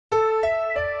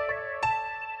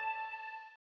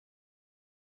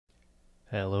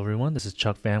Hello everyone, this is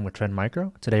Chuck Van with Trend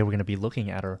Micro. Today we're going to be looking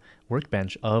at our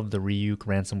workbench of the Ryuk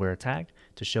ransomware attack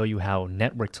to show you how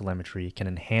network telemetry can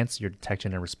enhance your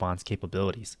detection and response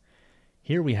capabilities.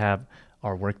 Here we have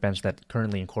our workbench that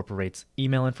currently incorporates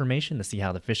email information to see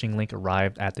how the phishing link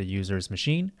arrived at the user's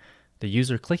machine. The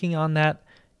user clicking on that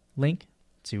link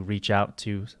to reach out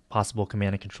to possible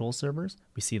command and control servers.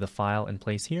 We see the file in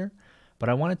place here, but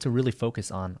I wanted to really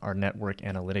focus on our network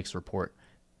analytics report.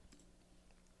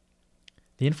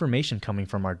 The information coming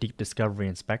from our Deep Discovery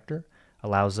Inspector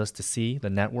allows us to see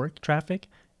the network traffic,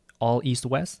 all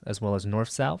east-west as well as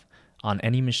north-south, on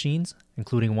any machines,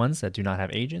 including ones that do not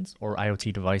have agents or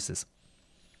IoT devices.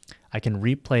 I can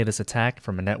replay this attack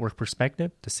from a network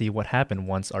perspective to see what happened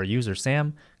once our user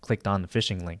Sam clicked on the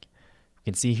phishing link. You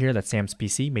can see here that Sam's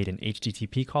PC made an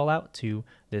HTTP call out to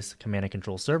this command and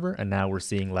control server, and now we're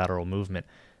seeing lateral movement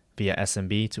via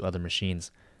SMB to other machines.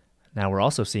 Now we're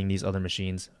also seeing these other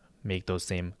machines make those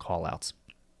same callouts.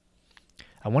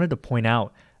 I wanted to point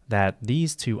out that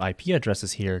these two IP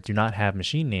addresses here do not have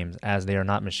machine names, as they are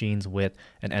not machines with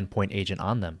an endpoint agent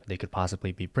on them. They could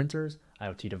possibly be printers,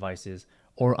 IoT devices,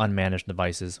 or unmanaged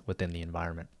devices within the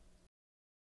environment.